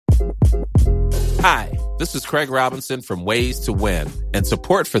Hi, this is Craig Robinson from Ways to Win, and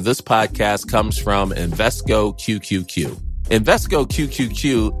support for this podcast comes from Invesco QQQ. Invesco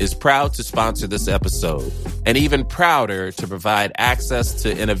QQQ is proud to sponsor this episode, and even prouder to provide access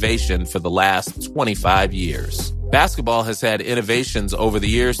to innovation for the last 25 years. Basketball has had innovations over the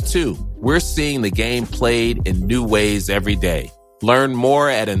years, too. We're seeing the game played in new ways every day. Learn more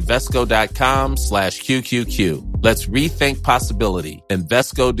at Invesco.com/QQQ. Let's rethink possibility.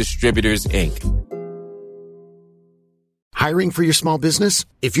 Invesco Distributors, Inc. Hiring for your small business?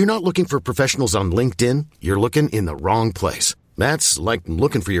 If you're not looking for professionals on LinkedIn, you're looking in the wrong place. That's like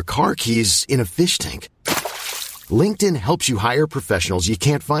looking for your car keys in a fish tank. LinkedIn helps you hire professionals you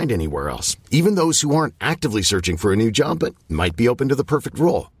can't find anywhere else, even those who aren't actively searching for a new job but might be open to the perfect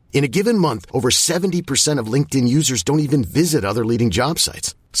role. In a given month, over 70% of LinkedIn users don't even visit other leading job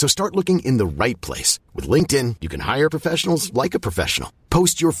sites. So start looking in the right place. With LinkedIn, you can hire professionals like a professional.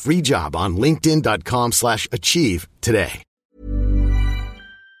 Post your free job on linkedin.com/achieve today.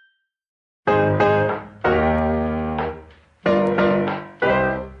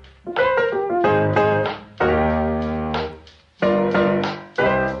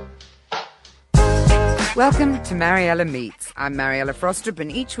 Welcome to Mariella Meets. I'm Mariella Frostrup,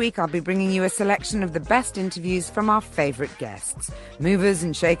 and each week I'll be bringing you a selection of the best interviews from our favourite guests. Movers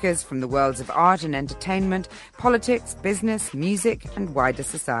and shakers from the worlds of art and entertainment, politics, business, music and wider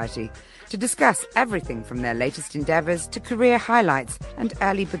society, to discuss everything from their latest endeavours to career highlights and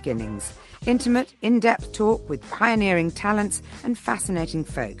early beginnings. Intimate, in-depth talk with pioneering talents and fascinating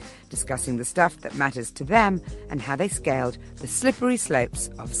folk, discussing the stuff that matters to them and how they scaled the slippery slopes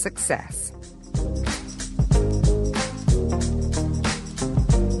of success.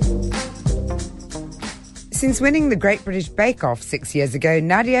 Since winning the Great British Bake Off 6 years ago,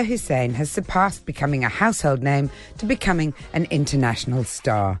 Nadiya Hussain has surpassed becoming a household name to becoming an international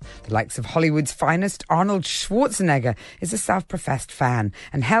star. The likes of Hollywood's finest, Arnold Schwarzenegger, is a self-professed fan,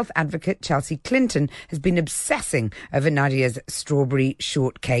 and health advocate Chelsea Clinton has been obsessing over Nadiya's strawberry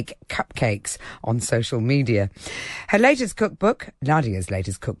shortcake cupcakes on social media. Her latest cookbook, Nadiya's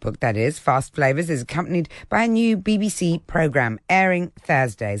latest cookbook, that is, Fast Flavours, is accompanied by a new BBC programme airing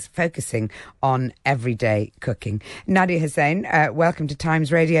Thursdays, focusing on everyday cooking. Nadiya Hussain, welcome to Times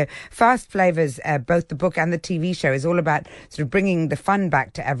Radio. Fast Flavours, both the book and the TV show, is all about sort of bringing the fun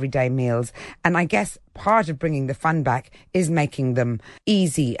back to everyday meals. And I guess part of bringing the fun back is making them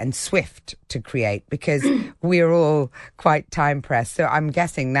easy and swift to create, because we're all quite time pressed. So I'm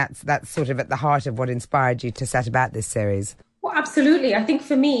guessing that's sort of at the heart of what inspired you to set about this series. Well, absolutely. I think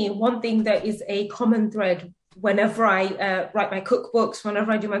for me, one thing that is a common thread whenever I write my cookbooks,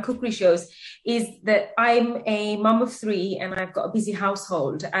 whenever I do my cookery shows, is that I'm a mum of three and I've got a busy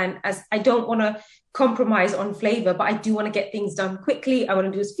household. And as I don't want to compromise on flavour, but I do want to get things done quickly. I want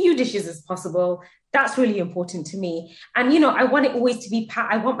to do as few dishes as possible. That's really important to me. And, you know, I want it always to be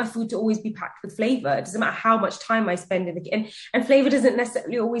packed. I want my food to always be packed with flavour. It doesn't matter how much time I spend in the kitchen. And flavour doesn't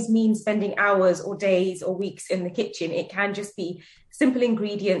necessarily always mean spending hours or days or weeks in the kitchen. It can just be simple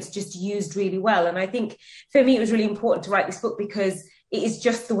ingredients just used really well. And I think for me, it was really important to write this book because it is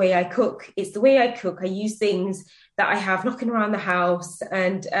just the way I cook. It's the way I cook. I use things that I have knocking around the house,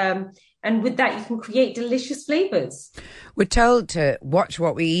 and with that, you can create delicious flavours. We're told to watch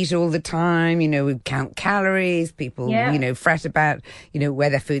what we eat all the time. You know, we count calories. People, you know, fret about, you know, where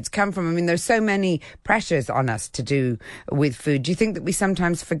their foods come from. I mean, there's so many pressures on us to do with food. Do you think that we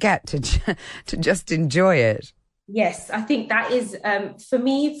sometimes forget to just enjoy it? Yes, I think that is, for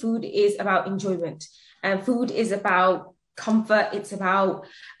me, food is about enjoyment. And food is about comfort, it's about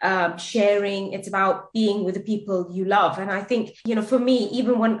sharing, it's about being with the people you love. And I think, you know, for me,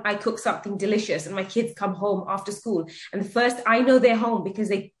 even when I cook something delicious and my kids come home after school, and the first I know they're home because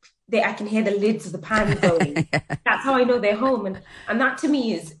I can hear the lids of the pan going. That's how I know they're home. And that to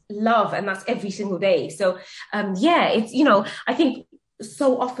me is love. And that's every single day. So it's, you know, I think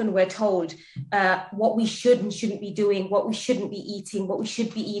so often we're told what we should and shouldn't be doing, what we shouldn't be eating, what we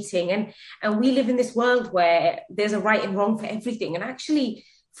should be eating. And we live in this world where there's a right and wrong for everything. And actually,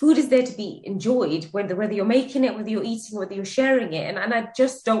 food is there to be enjoyed, whether you're making it, whether you're eating, whether you're sharing it. And I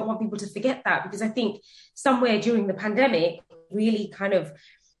just don't want people to forget that, because I think somewhere during the pandemic, really kind of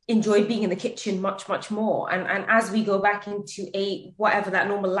enjoyed being in the kitchen much, much more. And as we go back into whatever that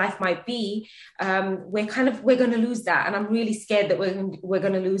normal life might be, we're going to lose that. And I'm really scared that we're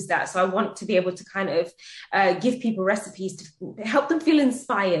going to lose that. So I want to be able to kind of give people recipes to help them feel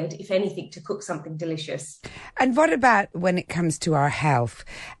inspired, if anything, to cook something delicious. And what about when it comes to our health?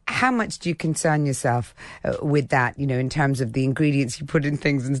 how much do you concern yourself with that, in terms of the ingredients you put in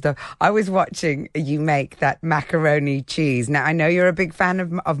things and stuff? I was watching you make that macaroni cheese. Now, I know you're a big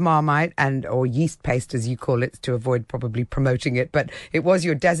fan of Marmite or yeast paste, as you call it, to avoid probably promoting it, but it was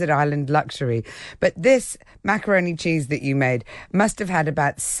your desert island luxury. But this macaroni cheese that you made must have had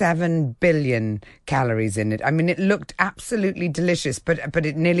about 7 billion calories in it. I mean, it looked absolutely delicious, but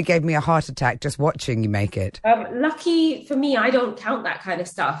it nearly gave me a heart attack just watching you make it. Lucky for me, I don't count that kind of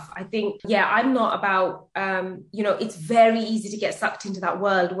stuff. I think, I'm not about, it's very easy to get sucked into that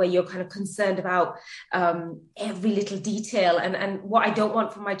world where you're kind of concerned about every little detail. And what I don't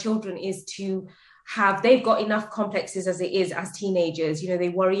want for my children is to they've got enough complexes as it is as teenagers. They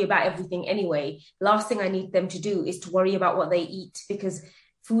worry about everything anyway. Last thing I need them to do is to worry about what they eat, because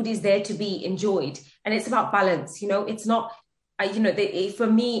food is there to be enjoyed. And it's about balance. It's not, for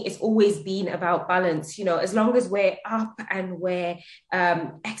me, it's always been about balance. As long as we're up and we're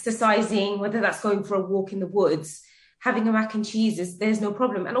exercising, whether that's going for a walk in the woods, having a mac and cheese there's no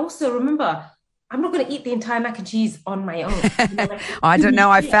problem. And also remember, I'm not going to eat the entire mac and cheese on my own. I don't know.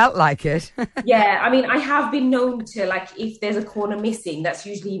 I felt like it. Yeah. I mean, I have been known to, if there's a corner missing, that's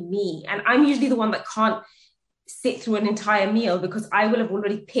usually me. And I'm usually the one that can't sit through an entire meal, because I will have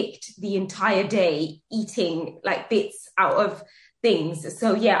already picked the entire day eating bits out of things.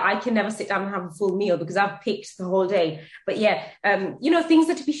 So I can never sit down and have a full meal because I've picked the whole day. But things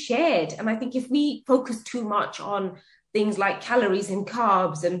are to be shared. And I think if we focus too much on things like calories and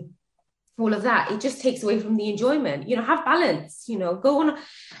carbs and all of that, it just takes away from the enjoyment. Have balance,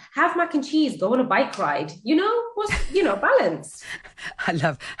 have mac and cheese, go on a bike ride, balance. I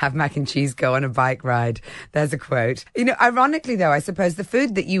love have mac and cheese, go on a bike ride. There's a quote. Ironically though, I suppose the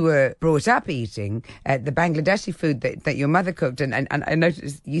food that you were brought up eating, the Bangladeshi food that your mother cooked, and I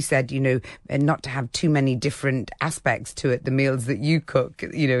noticed you said, not to have too many different aspects to it, the meals that you cook,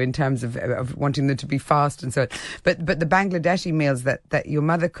 in terms of wanting them to be fast and so on. But the Bangladeshi meals that your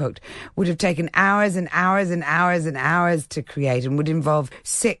mother cooked would have taken hours and hours and hours and hours to create, and would involve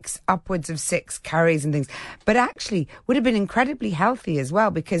upwards of 6 curries and things, but actually would have been incredibly healthy as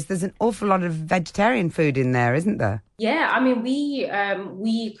well, because there's an awful lot of vegetarian food in there, isn't there? Yeah, I mean, we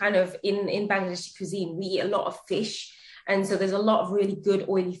kind of in Bangladeshi cuisine, we eat a lot of fish, and so there's a lot of really good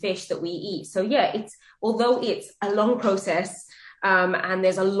oily fish that we eat. So although it's a long process, and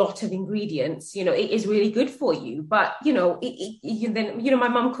there's a lot of ingredients, it is really good for you. But my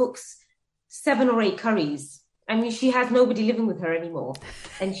mum cooks 7 or 8 curries. I mean, she has nobody living with her anymore,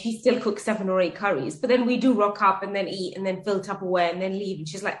 and she still cooks 7 or 8 curries. But then we do rock up and then eat and then fill Tupperware and then leave. And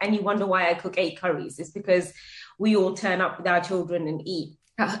she's like, and you wonder why I cook 8 curries? It's because we all turn up with our children and eat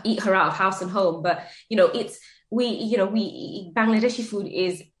her out of house and home. But Bangladeshi food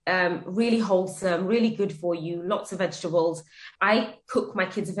is really wholesome, really good for you, lots of vegetables. I cook my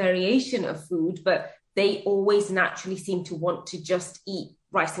kids a variation of food, but they always naturally seem to want to just eat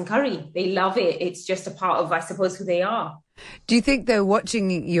rice and curry. They love it. It's just a part of, I suppose, who they are. Do you think, though, watching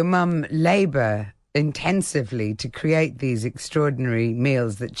your mum labour intensively to create these extraordinary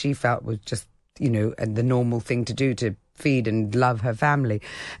meals that she felt was just, and the normal thing to do to feed and love her family,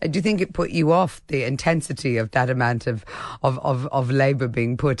 do you think it put you off the intensity of that amount of labour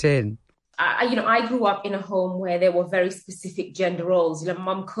being put in? I grew up in a home where there were very specific gender roles.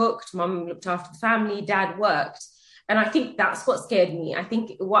 Mum cooked, mum looked after the family, dad worked. And I think that's what scared me. I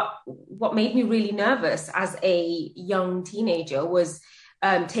think what made me really nervous as a young teenager was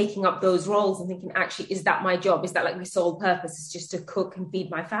taking up those roles and thinking, actually, is that my job? Is that my sole purpose, is just to cook and feed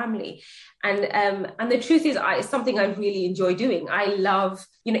my family? And the truth is, it's something I really enjoy doing. I love,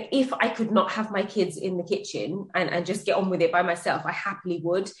 if I could not have my kids in the kitchen and just get on with it by myself, I happily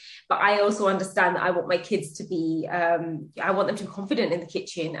would. But I also understand that I want my kids to be, I want them to be confident in the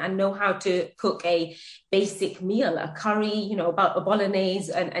kitchen and know how to cook a basic meal, a curry, about a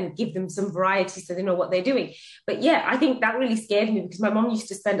bolognese, and give them some variety so they know what they're doing. But I think that really scared me, because my mom used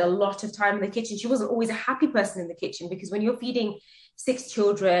to spend a lot of time in the kitchen. She wasn't always a happy person in the kitchen, because when you're feeding 6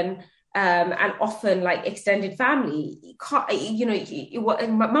 children, and often extended family,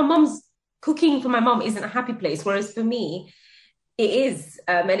 my mum's cooking for my mum isn't a happy place. Whereas for me, it is.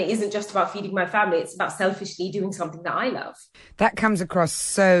 And it isn't just about feeding my family. It's about selfishly doing something that I love. That comes across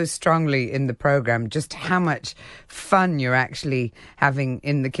so strongly in the programme, just how much fun you're actually having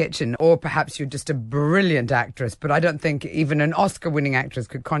in the kitchen. Or perhaps you're just a brilliant actress, but I don't think even an Oscar-winning actress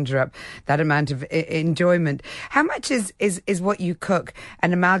could conjure up that amount of enjoyment. How much is what you cook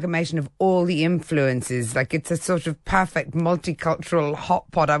an amalgamation of all the influences? It's a sort of perfect multicultural hot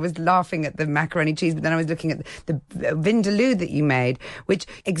pot. I was laughing at the macaroni cheese, but then I was looking at the vindaloo that you made, which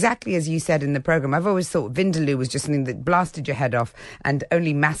exactly as you said in the program, I've always thought vindaloo was just something that blasted your head off and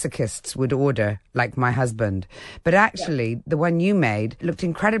only masochists would order, like my husband. But actually, the one you made looked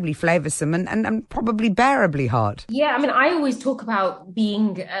incredibly flavoursome and probably bearably hot. Yeah, I mean, I always talk about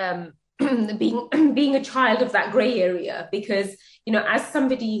being being a child of that grey area because, you know, as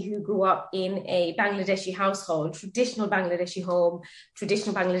somebody who grew up in a Bangladeshi household, traditional Bangladeshi home,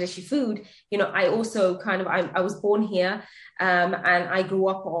 traditional Bangladeshi food, you know, I also I was born here and I grew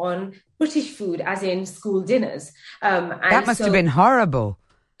up on British food, as in school dinners. That must have been horrible.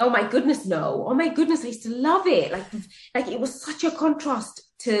 Oh my goodness, no. Oh my goodness, I used to love it. Like it was such a contrast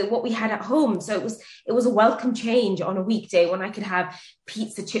to what we had at home. So it was a welcome change on a weekday when I could have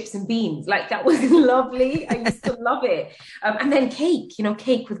pizza, chips and beans. Like that was lovely. I used to love it. And then cake, you know,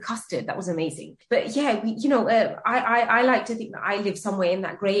 cake with custard. That was amazing. But yeah, I like to think that I live somewhere in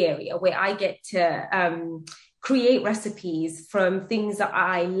that grey area where I get to create recipes from things that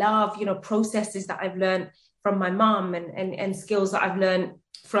I love, you know, processes that I've learned from my mom and skills that I've learned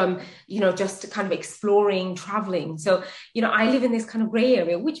from, you know, just kind of exploring, traveling. So, you know, I live in this kind of gray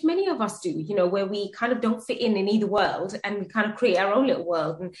area, which many of us do, you know, where we kind of don't fit in either world and we kind of create our own little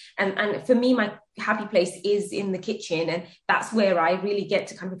world. And for me, my happy place is in the kitchen. And that's where I really get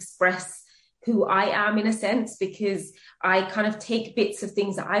to kind of express who I am in a sense, because I kind of take bits of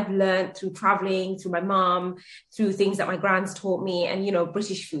things that I've learned through traveling, through my mom, through things that my grands taught me and, you know,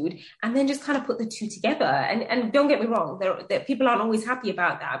 British food, and then just kind of put the two together. And don't get me wrong, there people aren't always happy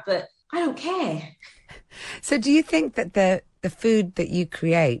about that, but I don't care. So do you think that the food that you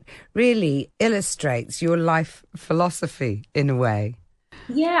create really illustrates your life philosophy in a way?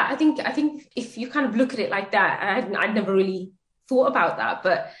 Yeah, I think if you kind of look at it like that, I'd never really thought about that,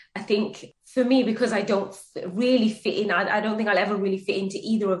 but I think for me, because I don't really fit in, I don't think I'll ever really fit into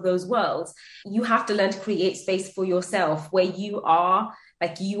either of those worlds. You have to learn to create space for yourself where you are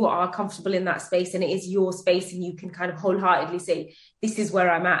comfortable in that space and it is your space and you can kind of wholeheartedly say, this is where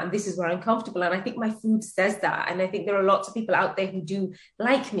I'm at and this is where I'm comfortable. And I think my food says that. And I think there are lots of people out there who do,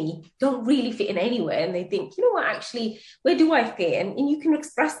 like me, don't really fit in anywhere. And they think, you know what, actually, where do I fit? And you can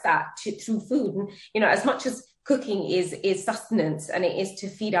express that through food. And, you know, as much as cooking is sustenance and it is to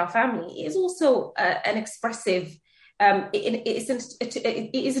feed our family, it is also an expressive,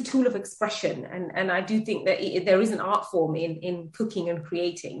 it is a tool of expression. And I do think that there is an art form in cooking and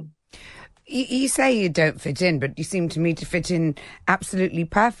creating. You say you don't fit in, but you seem to me to fit in absolutely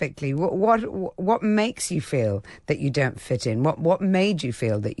perfectly. What makes you feel that you don't fit in? What made you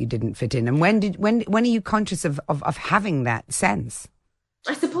feel that you didn't fit in? And when are you conscious of having that sense?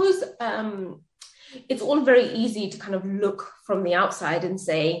 I suppose it's all very easy to kind of look from the outside and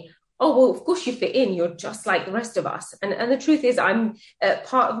say, oh, well, of course you fit in. You're just like the rest of us. And the truth is,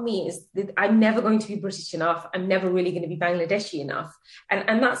 part of me is that I'm never going to be British enough. I'm never really going to be Bangladeshi enough.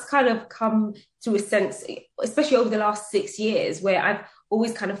 And that's kind of come through a sense, especially over the last 6 years, where I've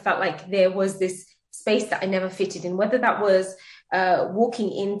always kind of felt like there was this space that I never fitted in, whether that was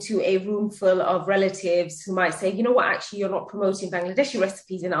walking into a room full of relatives who might say, you know what, actually, you're not promoting Bangladeshi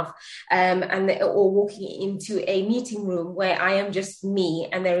recipes enough. Or walking into a meeting room where I am just me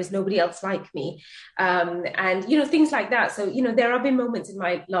and there is nobody else like me. And, you know, things like that. So, you know, there have been moments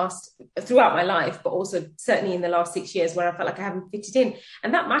throughout my life, but also certainly in the last 6 years where I felt like I haven't fitted in.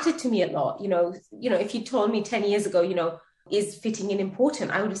 And that mattered to me a lot. You know, if you told me 10 years ago, you know, is fitting in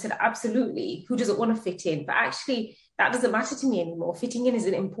important? I would have said, absolutely. Who doesn't want to fit in? But actually, that doesn't matter to me anymore. Fitting in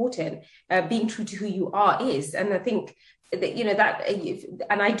isn't important. Being true to who you are is. And I think that, you know, that,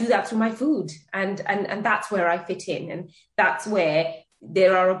 and I do that through my food and that's where I fit in. And that's where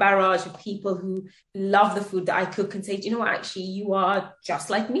there are a barrage of people who love the food that I cook and say, you know what, actually, you are just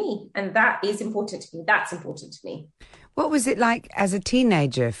like me. And that is important to me. That's important to me. What was it like as a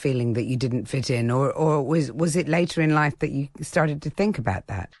teenager feeling that you didn't fit in, or was it later in life that you started to think about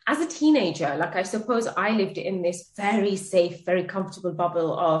that? As a teenager, like I suppose I lived in this very safe, very comfortable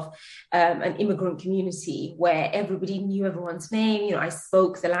bubble of an immigrant community where everybody knew everyone's name. You know, I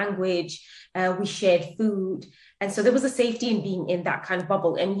spoke the language, we shared food. And so there was a safety in being in that kind of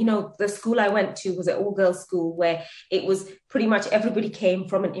bubble. And, you know, the school I went to was an all-girls school where it was pretty much everybody came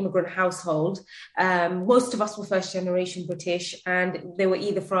from an immigrant household. Most of us were first-generation British, and they were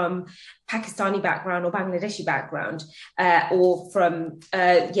either from Pakistani background or Bangladeshi background, or from,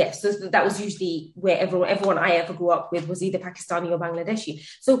 so that was usually where everyone I ever grew up with was either Pakistani or Bangladeshi.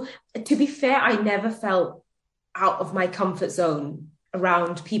 So to be fair, I never felt out of my comfort zone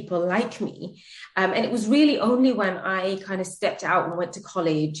around people like me. And it was really only when I kind of stepped out and went to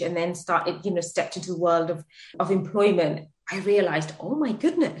college and then started, you know, stepped into the world of employment, I realized, oh my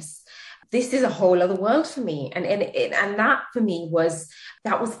goodness, this is a whole other world for me. And that for me was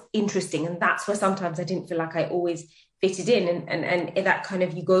interesting. And that's where sometimes I didn't feel like I always fitted in. And that kind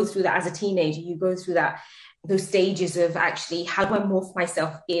of, you go through that as a teenager, you go through those stages of actually, how do I morph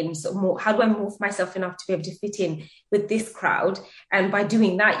myself in? How do I morph myself enough to be able to fit in with this crowd? And by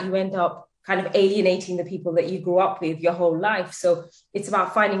doing that, you end up kind of alienating the people that you grew up with your whole life. So it's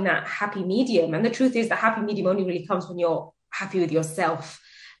about finding that happy medium. And the truth is, the happy medium only really comes when you're happy with yourself.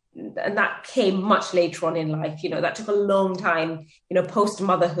 And that came much later on in life. That took a long time, post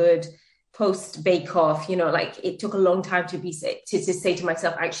motherhood, post bake off, like it took a long time to say to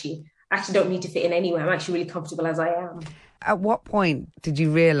myself, actually, I actually don't need to fit in anywhere. I'm actually really comfortable as I am. At what point did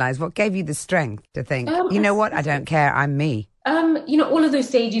you realize, what gave you the strength to think, you know what, I don't care, I'm me? All of those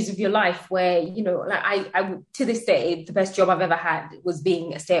stages of your life where, like I to this day, the best job I've ever had was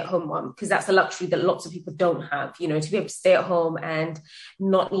being a stay-at-home mom, because that's a luxury that lots of people don't have, to be able to stay at home and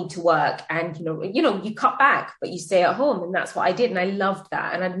not need to work. And, you cut back, but you stay at home. And that's what I did. And I loved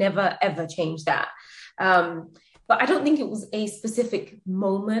that. And I'd never, ever change that. But I don't think it was a specific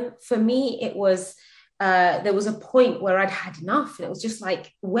moment. For me, it was, there was a point where I'd had enough. And it was just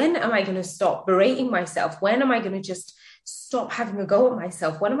like, when am I going to stop berating myself? When am I going to just stop having a go at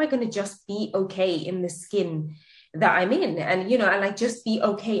myself? When am I going to just be okay in the skin that I'm in? And, and like just be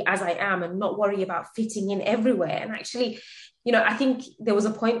okay as I am and not worry about fitting in everywhere. And actually, I think there was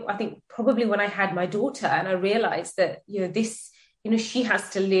a point, I think probably when I had my daughter, and I realized that, she has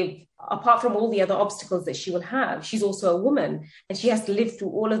to live, apart from all the other obstacles that she will have, she's also a woman, and she has to live through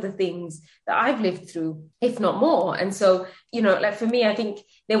all of the things that I've lived through, if not more. And so, like for me, I think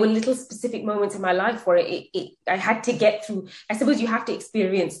there were little specific moments in my life where I had to get through. I suppose you have to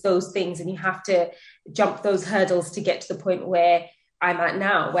experience those things, and you have to jump those hurdles to get to the point where I'm at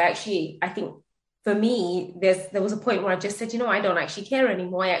now, where actually, I think for me, there was a point where I just said, I don't actually care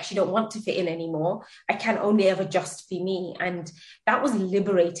anymore. I actually don't want to fit in anymore. I can only ever just be me. And that was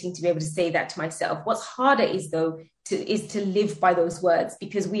liberating to be able to say that to myself. What's harder is to live by those words,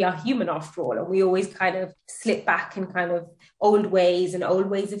 because we are human after all. And we always kind of slip back and kind of old ways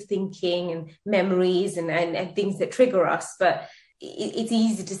of thinking and memories and things that trigger us. But it's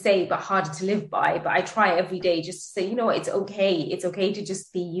easy to say, but harder to live by. But I try every day just to say, it's okay. It's okay to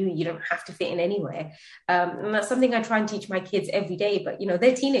just be you. You don't have to fit in anywhere. And that's something I try and teach my kids every day. But,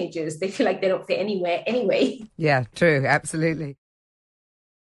 they're teenagers. They feel like they don't fit anywhere anyway. Yeah, true. Absolutely.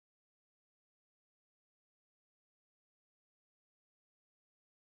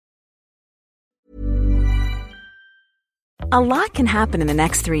 A lot can happen in the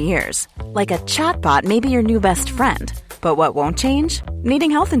next 3 years. Like a chatbot may be your new best friend. But what won't change?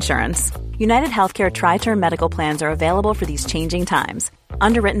 Needing health insurance. United Healthcare Tri-Term Medical Plans are available for these changing times.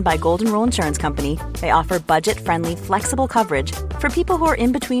 Underwritten by Golden Rule Insurance Company, they offer budget-friendly, flexible coverage for people who are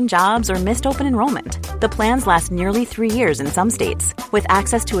in between jobs or missed open enrollment. The plans last nearly 3 years in some states, with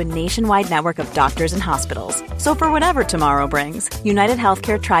access to a nationwide network of doctors and hospitals. So for whatever tomorrow brings, United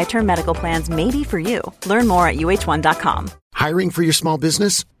Healthcare Tri-Term Medical Plans may be for you. Learn more at uh1.com. Hiring for your small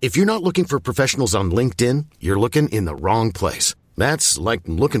business? If you're not looking for professionals on LinkedIn, you're looking in the wrong place. That's like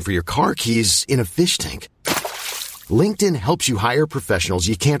looking for your car keys in a fish tank. LinkedIn helps you hire professionals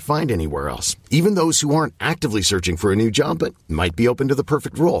you can't find anywhere else, even those who aren't actively searching for a new job but might be open to the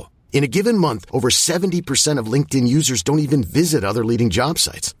perfect role. In a given month, over 70% of LinkedIn users don't even visit other leading job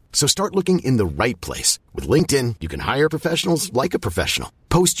sites. So start looking in the right place. With LinkedIn, you can hire professionals like a professional.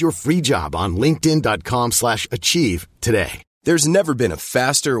 Post your free job on linkedin.com/achieve today. There's never been a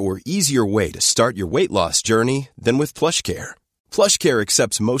faster or easier way to start your weight loss journey than with PlushCare. PlushCare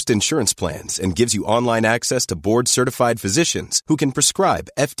accepts most insurance plans and gives you online access to board-certified physicians who can prescribe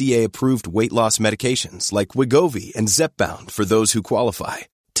FDA-approved weight loss medications like Wegovy and Zepbound for those who qualify.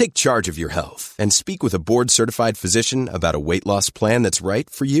 Take charge of your health and speak with a board-certified physician about a weight loss plan that's right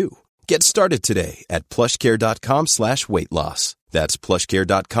for you. Get started today at plushcare.com/weight loss. That's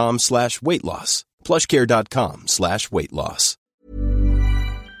plushcare.com/weight loss. plushcare.com/weight loss.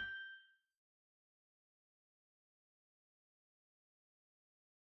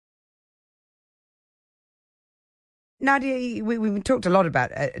 Nadiya, we've talked a lot about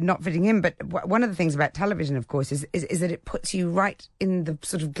not fitting in, but one of the things about television, of course, is that it puts you right in the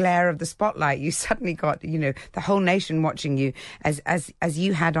sort of glare of the spotlight. You suddenly got, the whole nation watching you as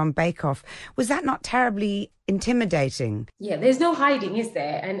you had on Bake Off. Was that not terribly intimidating? Yeah, there's no hiding, is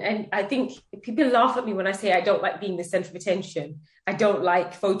there? And I think people laugh at me when I say I don't like being the center of attention. I don't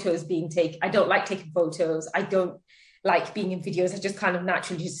like photos being taken. I don't like taking photos. I don't like being in videos. I just kind of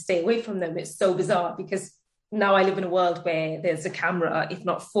naturally just stay away from them. It's so bizarre because now I live in a world where there's a camera, if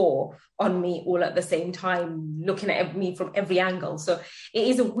not four, on me all at the same time, looking at me from every angle. So it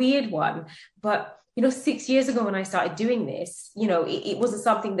is a weird one. But, 6 years ago when I started doing this, it wasn't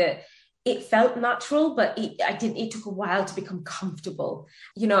something that it felt natural, but it took a while to become comfortable,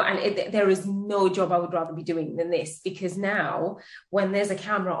 and there is no job I would rather be doing than this, because now when there's a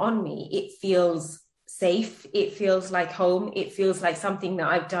camera on me, it feels safe. It feels like home. It feels like something that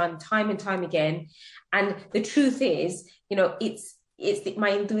I've done time and time again. And the truth is, it's my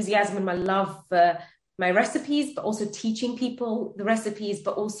enthusiasm and my love for my recipes, but also teaching people the recipes,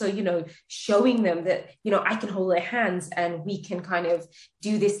 but also, showing them that, I can hold their hands and we can kind of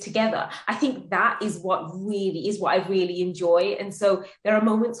do this together. I think that is what I really enjoy. And so there are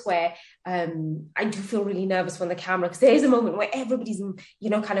moments where I do feel really nervous when the camera, because there is a moment where everybody's,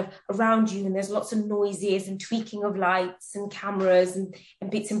 kind of around you, and there's lots of noises and tweaking of lights and cameras and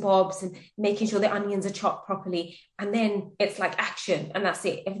bits and bobs and making sure the onions are chopped properly. And then it's like action, and that's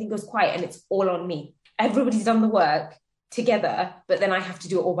it. Everything goes quiet and it's all on me. Everybody's done the work together, but then I have to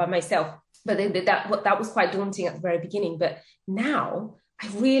do it all by myself. But then that was quite daunting at the very beginning. But now I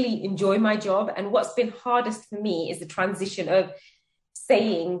really enjoy my job. And what's been hardest for me is the transition of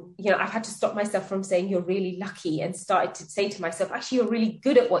saying, I've had to stop myself from saying you're really lucky, and started to say to myself, actually, you're really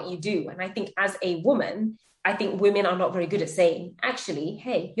good at what you do. And I think as a woman, I think women are not very good at saying, actually,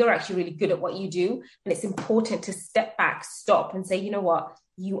 hey, you're actually really good at what you do. And it's important to step back, stop and say, you know what?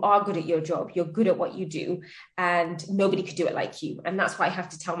 You are good at your job. You're good at what you do, and nobody could do it like you. And that's what I have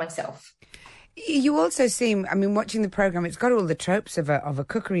to tell myself. You also seem, watching the program, it's got all the tropes of a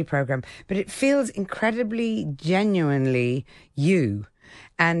cookery program, but it feels incredibly, genuinely you.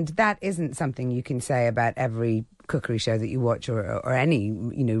 And that isn't something you can say about every cookery show that you watch, or any,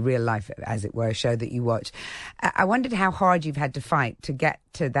 real life, as it were, show that you watch. I wondered how hard you've had to fight to get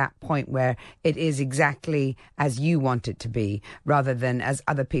to that point where it is exactly as you want it to be, rather than as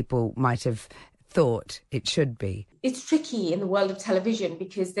other people might have thought it should be. It's tricky in the world of television,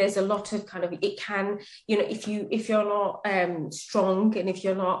 because there's a lot of kind of, it can, if you're not strong, and if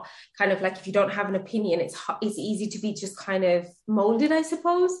you're not kind of like, if you don't have an opinion, it's easy to be just kind of molded, I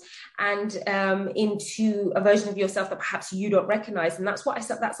suppose, and into a version of yourself that perhaps you don't recognize. And that's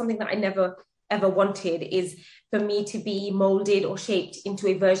something that I never ever wanted, is for me to be molded or shaped into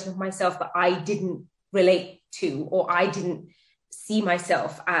a version of myself that I didn't relate to, or I didn't see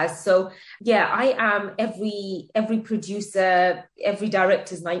myself as. So yeah, I am every producer, every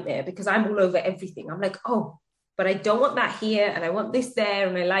director's nightmare, because I'm all over everything. I'm like, oh, but I don't want that here, and I want this there,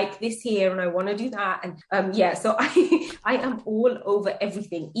 and I like this here, and I want to do that. And so I am all over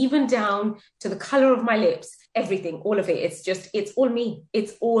everything, even down to the color of my lips, everything, all of it. It's all me.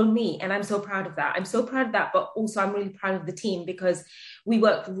 It's all me. And I'm so proud of that. But also I'm really proud of the team, because we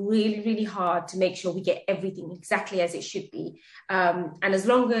work really, really hard to make sure we get everything exactly as it should be. And as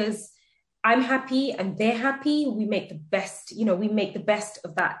long as I'm happy and they're happy, we make the best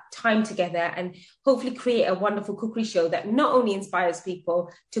of that time together, and hopefully create a wonderful cookery show that not only inspires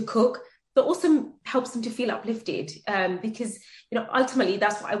people to cook, but also helps them to feel uplifted. Because, ultimately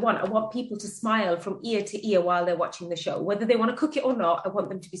that's what I want. I want people to smile from ear to ear while they're watching the show. Whether they want to cook it or not, I want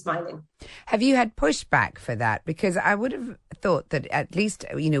them to be smiling. Have you had pushback for that? Because I would have thought that at least,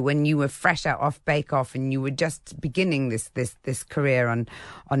 when you were fresh out off Bake Off and you were just beginning this career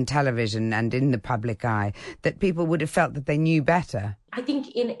on television and in the public eye, that people would have felt that they knew better. I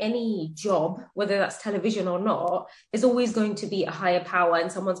think in any job, whether that's television or not, there's always going to be a higher power, and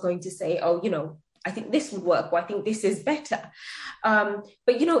someone's going to say, oh, I think this would work, or I think this is better. But,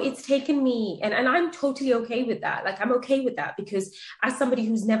 it's taken me, and I'm totally okay with that. Like, I'm okay with that, because as somebody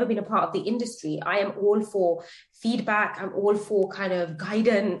who's never been a part of the industry, I am all for feedback. I'm all for kind of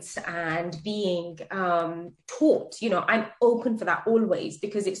guidance and being taught. I'm open for that always,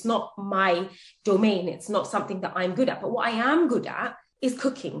 because it's not my domain. It's not something that I'm good at. But what I am good at is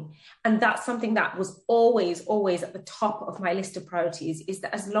cooking. And that's something that was always, always at the top of my list of priorities, is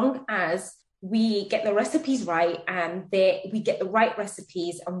that as long as we get the recipes right, and we get the right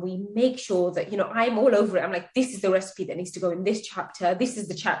recipes, and we make sure that, I'm all over it. I'm like, this is the recipe that needs to go in this chapter. This is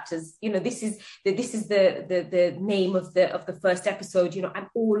the chapters, this is the name of the first episode. I'm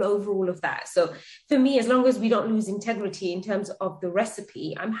all over all of that. So for me, as long as we don't lose integrity in terms of the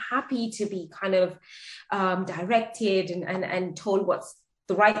recipe, I'm happy to be kind of directed and told what's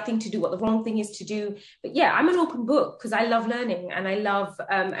the right thing to do, what the wrong thing is to do. But yeah, I'm an open book, because I love learning, and I love,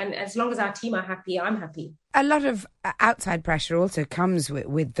 and as long as our team are happy, I'm happy. A lot of outside pressure also comes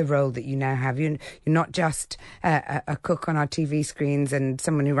with the role that you now have. You're not just a cook on our TV screens and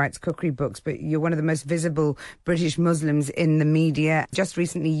someone who writes cookery books, but you're one of the most visible British Muslims in the media. Just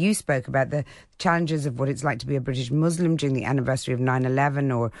recently you spoke about the challenges of what it's like to be a British Muslim during the anniversary of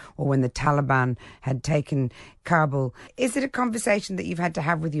 9/11 or when the Taliban had taken Kabul. Is it a conversation that you've had to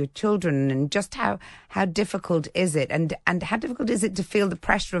have with your children, and just how difficult is it, and how difficult is it to feel the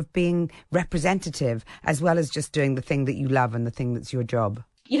pressure of being representative as well as just doing the thing that you love and the thing that's your job?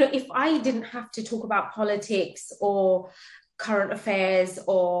 If I didn't have to talk about politics or current affairs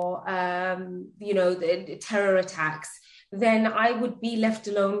or, the terror attacks, then I would be left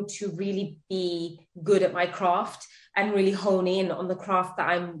alone to really be good at my craft and really hone in on the craft that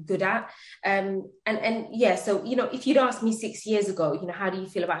I'm good at. So, if you'd asked me 6 years ago, how do you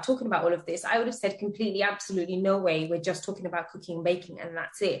feel about talking about all of this? I would have said completely, absolutely no way. We're just talking about cooking and baking and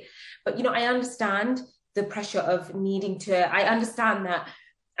that's it. But, I understand the pressure of I understand that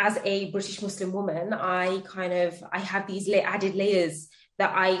as a British Muslim woman, I have these added layers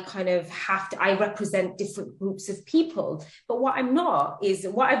that I represent different groups of people. But what I've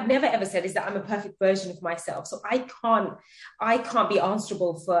never ever said is that I'm a perfect version of myself. So I can't be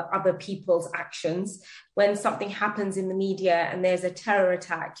answerable for other people's actions. When something happens in the media and there's a terror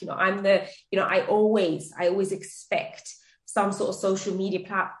attack, I always expect some sort of social media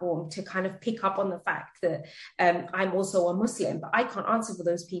platform to kind of pick up on the fact that I'm also a Muslim, but I can't answer for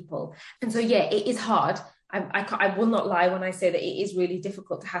those people. And so, it is hard. I will not lie when I say that it is really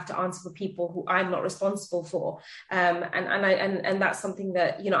difficult to have to answer for people who I'm not responsible for. And that's something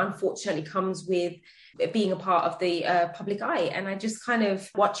that, unfortunately comes with being a part of the public eye. And I just kind of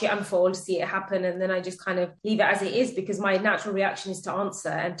watch it unfold, see it happen, and then I just kind of leave it as it is, because my natural reaction is to answer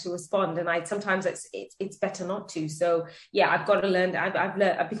and to respond. And sometimes it's better not to. So I've got to learn.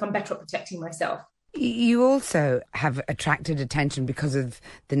 I've become better at protecting myself. You also have attracted attention because of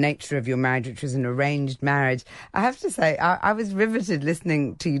the nature of your marriage, which was an arranged marriage. I have to say, I was riveted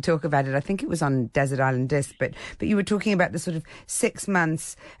listening to you talk about it. I think it was on Desert Island Disc, but you were talking about the sort of 6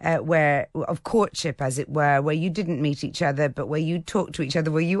 months of courtship, as it were, where you didn't meet each other, but where you talked to each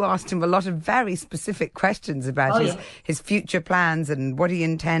other, where you asked him a lot of very specific questions about his future plans and what he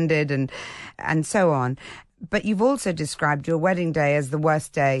intended and so on. But you've also described your wedding day as the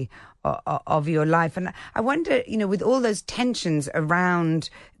worst day of your life. And I wonder, with all those tensions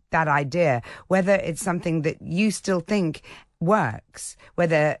around that idea, whether it's something that you still think works,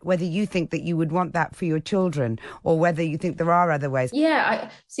 whether you think that you would want that for your children, or whether you think there are other ways.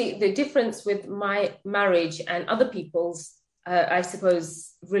 I see the difference with my marriage and other people's, I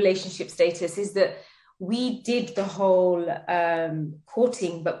suppose, relationship status is that we did the whole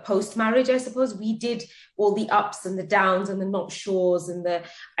courting, but post-marriage, I suppose, we did all the ups and the downs and the not sures and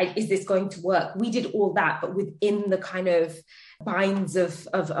is this going to work? We did all that, but within the kind of binds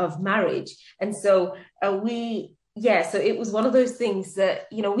of marriage. And so so it was one of those things that,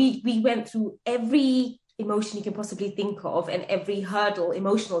 we went through every emotion you can possibly think of, and every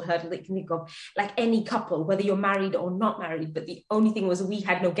emotional hurdle that you can think of, like any couple, whether you're married or not married. But the only thing was we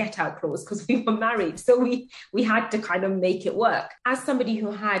had no get out clause because we were married. So we had to kind of make it work. As somebody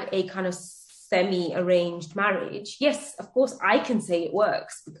who had a kind of semi-arranged marriage, yes, of course, I can say it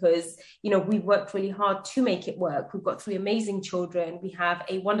works because, we worked really hard to make it work. We've got 3 amazing children. We have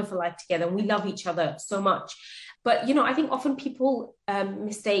a wonderful life together and we love each other so much. But, I think often people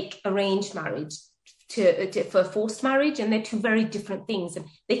mistake arranged marriage for forced marriage, and they're 2 very different things, and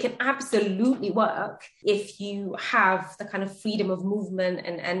they can absolutely work if you have the kind of freedom of movement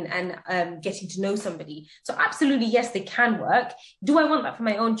and getting to know somebody. So absolutely, yes, they can work. Do I want that for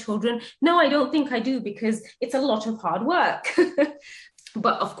my own children? No, I don't think I do, because it's a lot of hard work.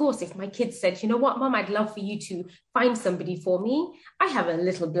 But of course, if my kids said, you know what, Mum, I'd love for you to find somebody for me. I have a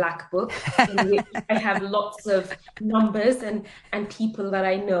little black book in which I have lots of numbers and people that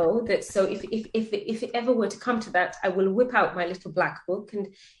I know. That so if it ever were to come to that, I will whip out my little black book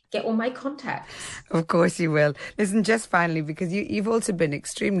and get all my contacts. Of course you will. Listen, just finally, because you've also been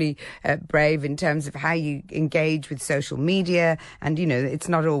extremely brave in terms of how you engage with social media. And, it's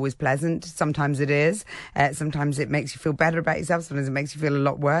not always pleasant. Sometimes it is. Sometimes it makes you feel better about yourself. Sometimes it makes you feel a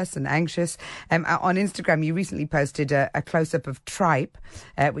lot worse and anxious. On Instagram, you recently posted a close-up of tripe,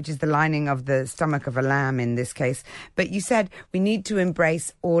 which is the lining of the stomach of a lamb in this case. But you said we need to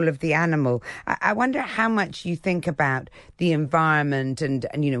embrace all of the animal. I wonder how much you think about the environment and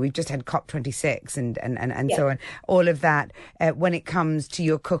we've just had COP26 and so on, all of that, when it comes to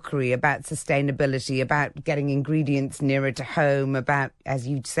your cookery, about sustainability, about getting ingredients nearer to home, about, as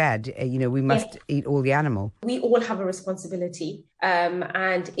you said, we must eat all the animal. We all have a responsibility.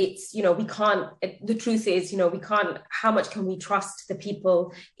 And it's, we can't, the truth is, we can't, how much can we trust the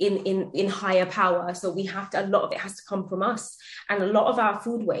people in higher power? So we have to, a lot of it has to come from us. And a lot of our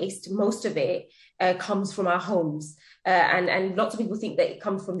food waste, most of it comes from our homes. And lots of people think that it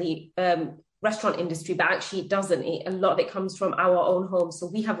comes from the restaurant industry, but actually it doesn't. A lot of it comes from our own homes. So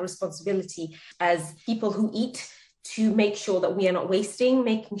we have a responsibility as people who eat to make sure that we are not wasting,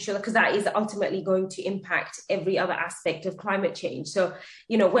 making sure, because that is ultimately going to impact every other aspect of climate change. So,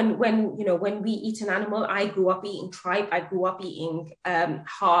 when we eat an animal, I grew up eating tripe, I grew up eating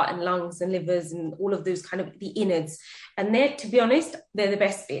heart and lungs and livers and all of those kind of the innards. And they're, to be honest, they're the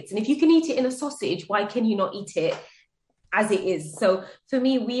best bits. And if you can eat it in a sausage, why can you not eat it as it is? So for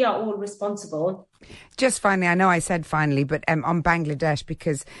me, we are all responsible. Just finally, I know I said finally, but on Bangladesh,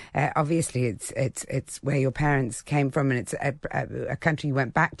 because obviously it's where your parents came from, and it's a country you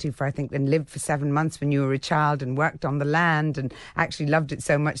went back to for, I think, and lived for 7 months when you were a child and worked on the land and actually loved it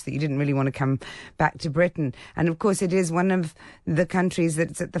so much that you didn't really want to come back to Britain. And of course, it is one of the countries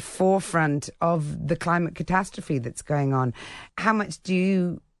that's at the forefront of the climate catastrophe that's going on. How much do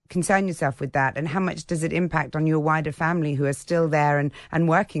you concern yourself with that, and how much does it impact on your wider family who are still there and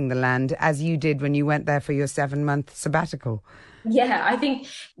working the land as you did when you went there for your 7-month sabbatical? Yeah, I think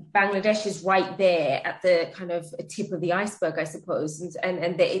Bangladesh is right there at the kind of tip of the iceberg, I suppose,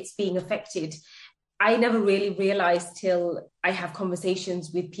 and that it's being affected. I never really realized till I have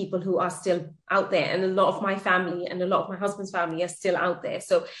conversations with people who are still out there, and a lot of my family and a lot of my husband's family are still out there.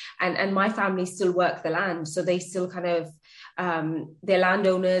 So, and my family still work the land, so they still kind of they're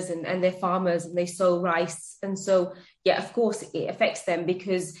landowners and they're farmers and they sow rice. And so, yeah, of course it affects them,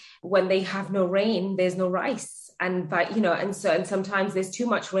 because when they have no rain, there's no rice. And sometimes there's too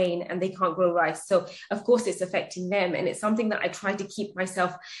much rain and they can't grow rice. So of course it's affecting them. And it's something that I try to keep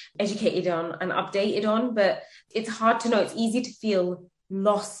myself educated on and updated on, but it's hard to know. It's easy to feel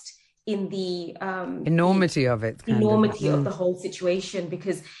lost in the enormity of it, of the whole situation,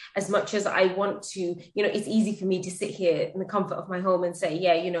 because as much as I want to, it's easy for me to sit here in the comfort of my home and say,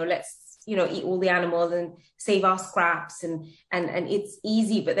 let's eat all the animals and save our scraps, and it's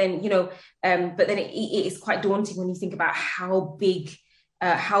easy, but then it is quite daunting when you think about how big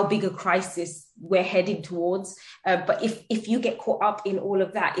a crisis we're heading towards. But if you get caught up in all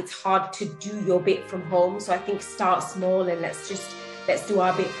of that, it's hard to do your bit from home. So I think start small and let's do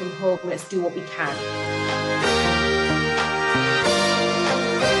our bit from home. Let's do what we can.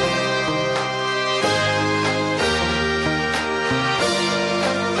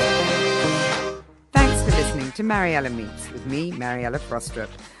 To Mariella Meets with me, Mariella Frostrup.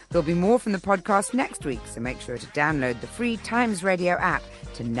 There'll be more from the podcast next week, so make sure to download the free Times Radio app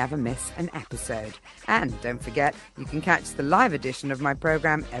to never miss an episode. And don't forget, you can catch the live edition of my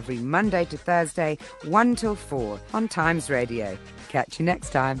programme every Monday to Thursday, 1 till 4 on Times Radio. Catch you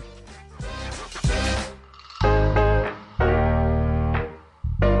next time.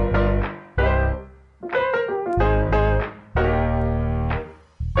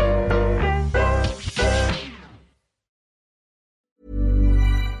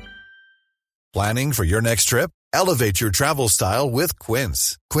 Planning for your next trip? Elevate your travel style with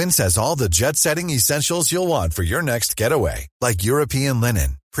Quince. Quince has all the jet-setting essentials you'll want for your next getaway, like European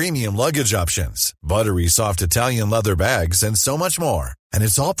linen, premium luggage options, buttery soft Italian leather bags, and so much more. And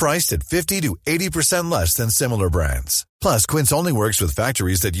it's all priced at 50 to 80% less than similar brands. Plus, Quince only works with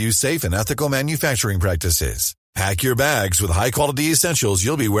factories that use safe and ethical manufacturing practices. Pack your bags with high-quality essentials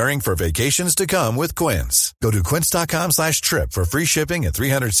you'll be wearing for vacations to come with Quince. Go to quince.com/trip for free shipping and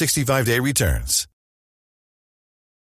 365-day returns.